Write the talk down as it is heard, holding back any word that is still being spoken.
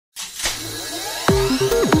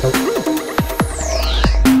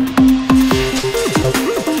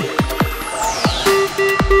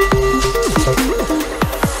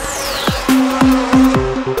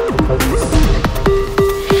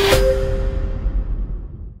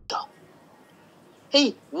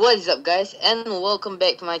Hey, what is up guys, and welcome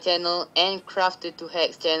back to my channel and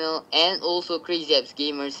CrafterToHack's channel and also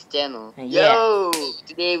CrazyAppsGamer's channel. Yeah. Yo!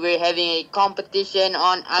 Today we're having a competition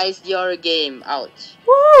on Ice Your Game. Ouch.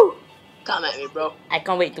 Woo! Come at me, bro. I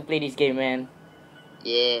can't wait to play this game, man.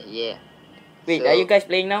 Yeah. Wait, are you guys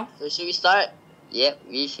playing now? So should we start? Yep,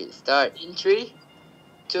 we should start. In 3,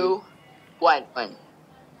 2, 1.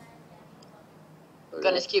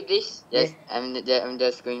 Gonna skip this? Yes, Yeah. I'm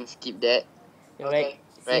just going to skip that. Alright.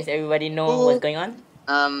 Okay. Since everybody know what's going on.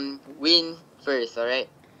 Win first, alright?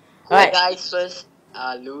 Who Alright. guys first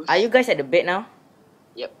lose? Are you guys at the bed now?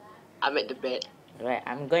 Yep. I'm at the bed. Alright,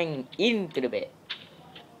 I'm going into the bed.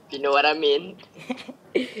 You know what I mean?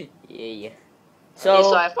 Yeah. So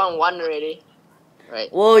So, I found one already. Right.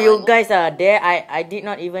 whoa, you One. guys are there. I did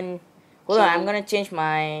not even. Hold on, Two. I'm gonna change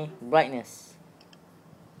my brightness.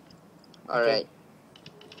 Alright.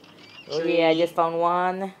 Okay, I just found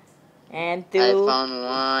one. And two. I found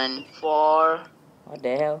one. 4. What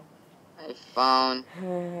the hell? I found.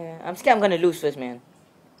 I'm scared I'm gonna lose first, man.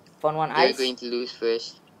 Found one You're ice. going to lose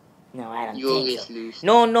first. No, I don't You think always so. lose.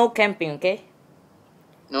 No camping, okay?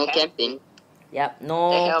 No camping. Yep, The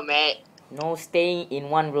no. hell, mate? No staying in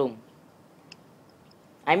one room.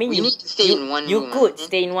 I mean, We you need to stay in one you room, could okay?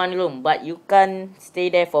 stay in one room, but you can't stay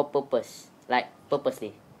there for purpose, like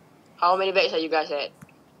purposely. How many beds are you guys at?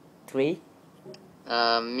 3.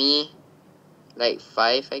 Me, like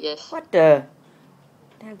 5, I guess. What the?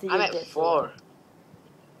 Damn, did you I'm at get 4.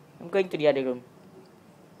 I'm going to the other room.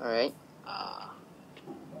 Alright.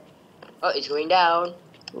 Oh, it's going down.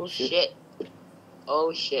 Oh shit. Shit.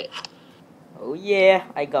 Oh shit. Oh yeah,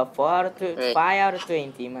 I got 4 out of Right. 5 out of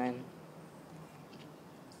 20, man.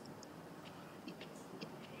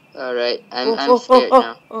 Alright. I'm scared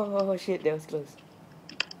now. Oh shit, that was close.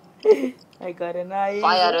 I got an ice.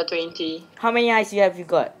 5 out of 20. How many ice have you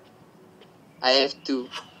got? I have 2.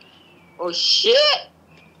 Oh shit!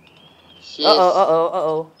 She's,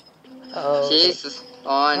 Uh-oh. she's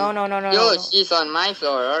on. No. Yo, she's on my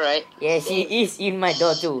floor, alright. Yeah, she is in my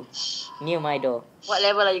door too. Near my door. What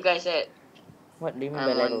level are you guys at? What do you mean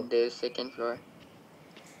by I'm level? on the 2nd floor.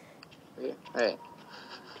 Alright.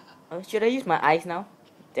 Should I use my eyes now?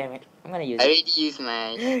 Damn it. I'm gonna use I it. already used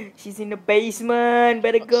my. She's in the basement.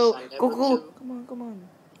 Better go. Son, Go. level 2. Come on.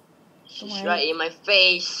 She's on. right in my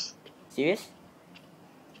face. Serious?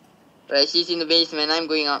 Right, she's in the basement. I'm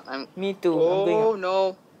going up. Me too. I'm going Oh up.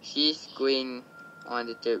 no. She's going on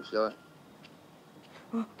the 3rd floor.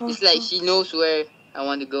 It's like she knows where I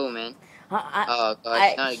want to go, man. Oh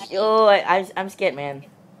gosh, not again. I'm scared, man.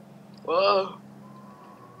 Whoa.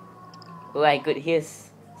 Oh, I could hear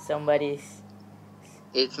somebody's.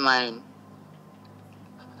 It's mine.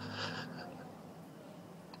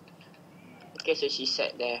 Okay, so she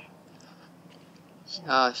sat there.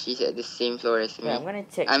 Oh, she's at the same floor as me. Yeah, I'm gonna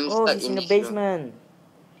check. I'm Oh, stuck she's in in the this room. basement.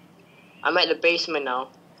 I'm at the basement now.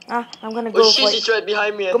 I'm gonna go Oh shit, fight. she's right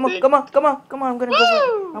behind me. I Come think. on. I'm gonna go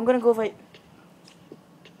fight. I'm gonna go fight.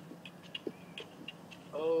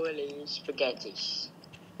 Holy spaghettis.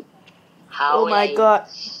 Oh my god.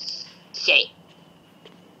 Shit.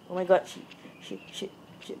 Oh my god. Shit.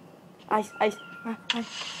 Ice.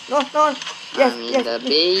 No. Yes. I'm in the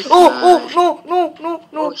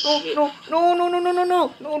basement. No. shit. No,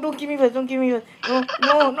 don't give me first.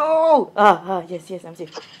 No. Yes, I'm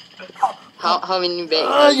safe. How many bags?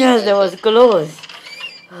 Oh, yes, that was close.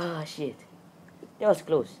 Ah, shit. That was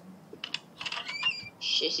close.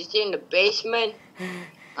 Shit, she's still in the basement.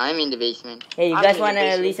 I'm in the basement. Hey, you I'm guys in the wanna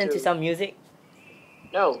basement listen to too. some music?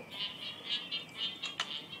 No.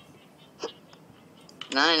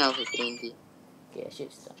 9 out of 20. Yeah,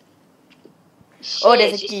 shit, stop. Shit, Oh,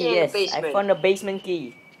 there's a she's key, still in yes. the I basement. found the basement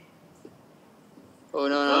key. Oh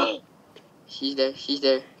no. She's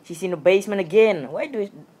there. She's in the basement again. Why do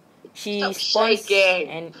she Stop spawns shaking.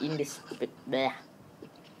 and in the bleh.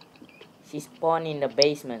 She spawned in the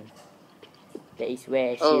basement. That is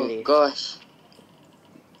where she Oh lives. gosh.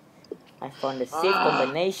 I found the safe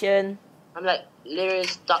combination. I'm like literally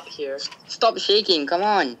stuck here. Stop shaking, come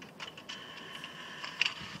on.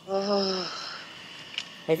 Oh.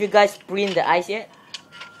 Have you guys print the ice yet?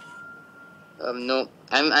 No.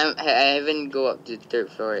 I haven't go up to the 3rd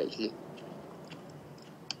floor actually.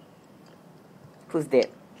 Who's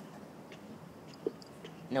dead?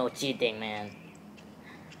 No cheating, man.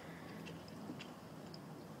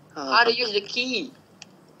 How to use the key?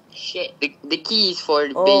 Shit. The key is for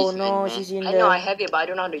the Oh basement, no, man. she's in I the. know I have it, but I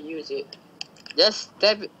don't know how to use it. Just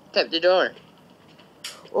tap the door.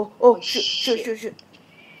 Oh, shoot.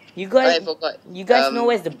 You guys, I forgot. you guys know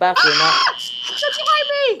where's the bathroom, right? She's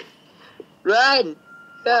behind me! Run!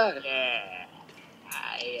 Yeah. Yeah.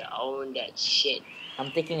 I own that shit.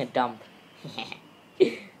 I'm taking a dump.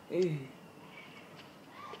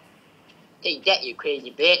 Take that, you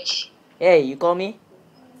crazy bitch. Hey, you call me?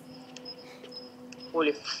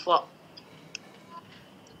 Holy fuck.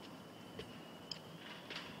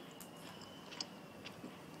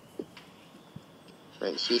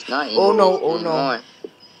 But she's not in Oh the no, basement oh no. anymore.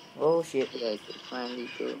 Oh shit. Yeah, I could finally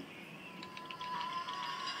go.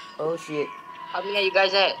 Oh shit. How many are you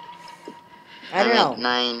guys at? I don't I'm know. at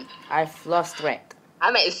 9. I've lost track.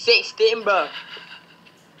 I'm at 16, bro.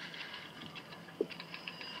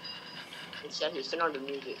 It's just, turn on the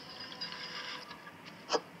music.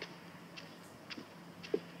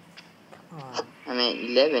 Come on. I'm at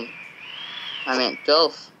 11. I'm at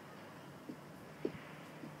 12.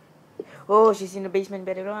 Oh, she's in the basement.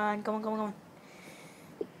 Better run. Come on, come on, come on.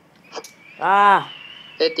 Ah.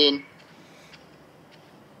 13.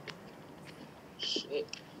 Shit.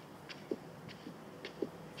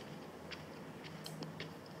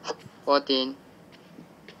 14.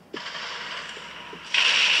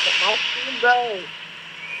 My team, bro.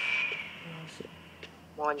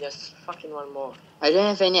 Come on, just fucking one more. I don't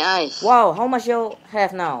have any eyes. Wow, how much you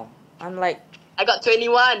have now? I'm like, I got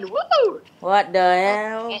 21. Woo! what the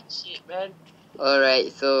hell? That shit, man.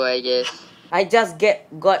 Alright, so I guess I just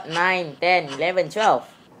got 9, 10, 11,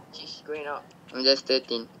 12. She's going up. I'm just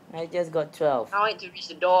 13. I just got 12. Now I need to reach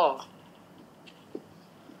the door.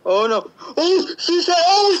 Oh no! Oh, she said,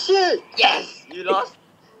 oh shit! Yes! You lost?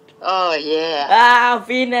 Oh yeah. Ah,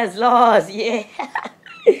 Venus lost. Yeah.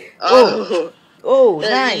 Oh, Oh, that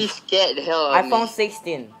really nice. scared the hell out I of me. found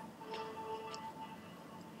 16.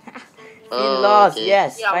 Finn Oh, lost. okay.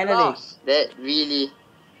 Yes, Yeah, I'm finally. lost. That really.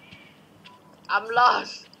 I'm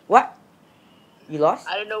lost. What? You lost?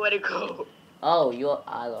 I don't know where to go. Oh, you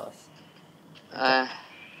are lost.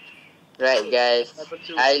 Right, guys. Level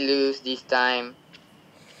 2. I lose this time.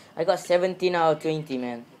 I got 17 out of 20,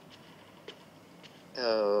 man.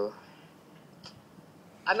 Oh.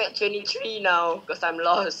 I'm at 23 now because I'm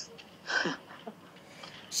lost.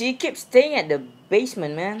 She keeps staying at the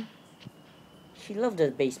basement, man. She loves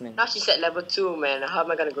the basement. Now she's at level 2, man. How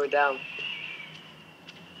am I gonna go down?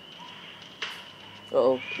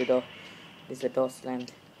 Uh-oh, the door. There's the door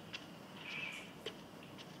slammed.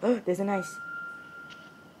 Oh, there's a nice.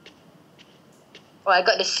 Oh, I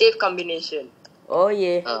got the safe combination. Oh,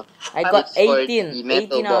 yeah. Oh, I got it's for 18. the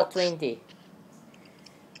metal 18 out of box. 20.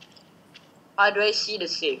 How do I see the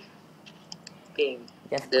safe thing?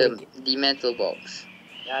 Just click it. The metal box.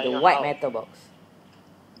 Yeah, I The know white how. metal box.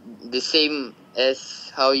 The same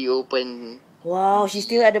as how you open. Wow, she's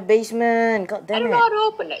still at the basement. God I damn don't know how it. to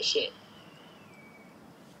open that shit.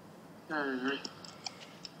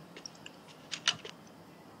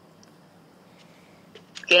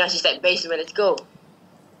 Okay, now she's at basement. Let's go.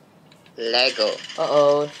 Lego.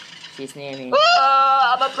 Uh-oh. She's near me.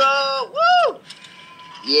 Oh, I'm a pro. Woo!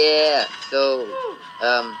 Yeah. So,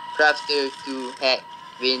 CrafterToHack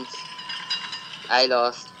wins. I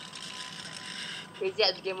lost.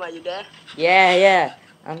 CrazyAppsGamer, are you there? Yeah, yeah.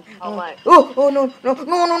 How much? Oh, no, no, no,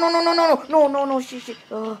 no, no, no, no, no, no, no, no, no, shit.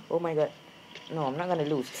 Oh my god. No, I'm not gonna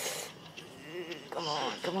lose. Come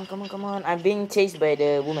on, come on, come on, come on. I'm being chased by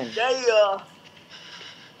the woman. Yeah.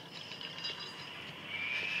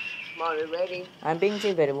 Come on, we ready? I'm being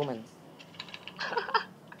chased by the woman.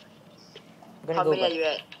 I'm gonna How go many are back. you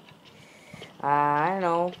at? I don't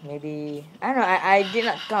know. Maybe. I don't know. I did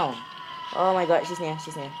not count. Oh my god, she's near.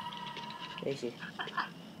 She's near. Where is she?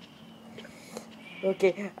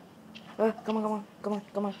 Okay. Come on, come on, come on,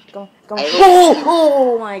 come on, come on, come on.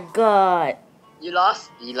 Oh my god. You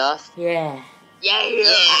lost? You lost? Yeah. Yeah.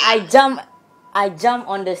 I jump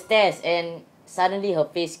on the stairs and suddenly her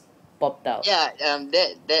face popped out. Yeah.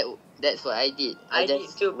 That's what I did. I did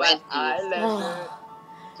just too, but went I to. landed.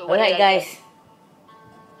 So what Alright did I guys. get?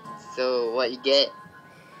 So what you get?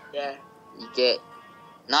 Yeah. You get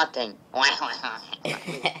nothing.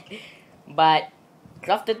 But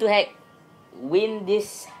CrafterToHack win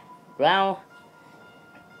this round.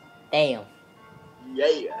 Damn.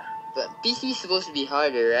 Yeah. But PC is supposed to be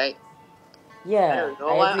harder, right? Yeah, I don't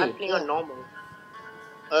know. I I'm agree. playing on normal.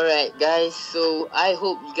 Alright guys, so I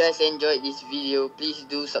hope you guys enjoyed this video. Please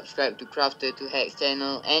do subscribe to CrafterToHack's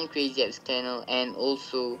channel and CrazyApp's channel and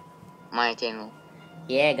also my channel.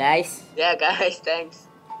 Yeah guys. Yeah, guys. Thanks.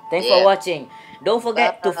 Thanks for watching. Don't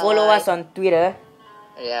forget to follow us on Twitter.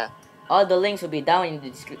 Yeah. All the links will be down in the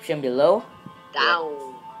description below.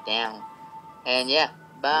 Down. Down. And yeah,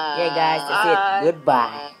 bye. Yeah guys, that's it.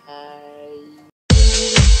 Goodbye.